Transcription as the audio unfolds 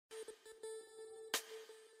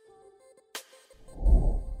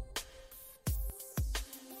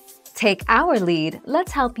Take our lead,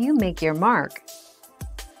 let's help you make your mark.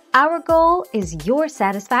 Our goal is your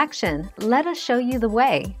satisfaction. Let us show you the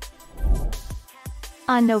way.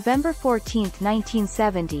 On November 14,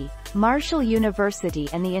 1970, Marshall University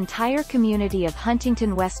and the entire community of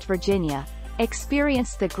Huntington, West Virginia,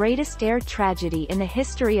 experienced the greatest air tragedy in the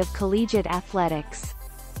history of collegiate athletics.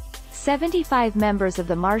 75 members of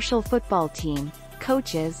the Marshall football team,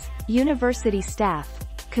 coaches, university staff,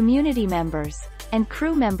 community members, and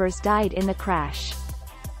crew members died in the crash.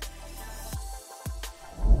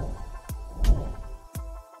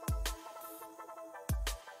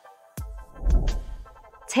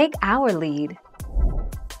 Take our lead.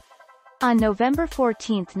 On November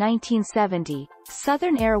 14, 1970,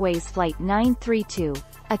 Southern Airways Flight 932,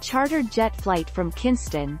 a chartered jet flight from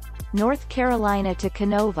Kinston, North Carolina to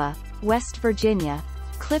Canova, West Virginia,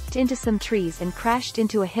 clipped into some trees and crashed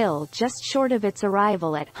into a hill just short of its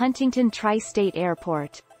arrival at Huntington Tri-State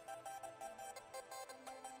Airport.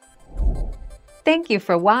 Thank you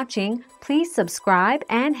for watching. Please subscribe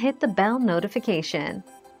and hit the bell notification.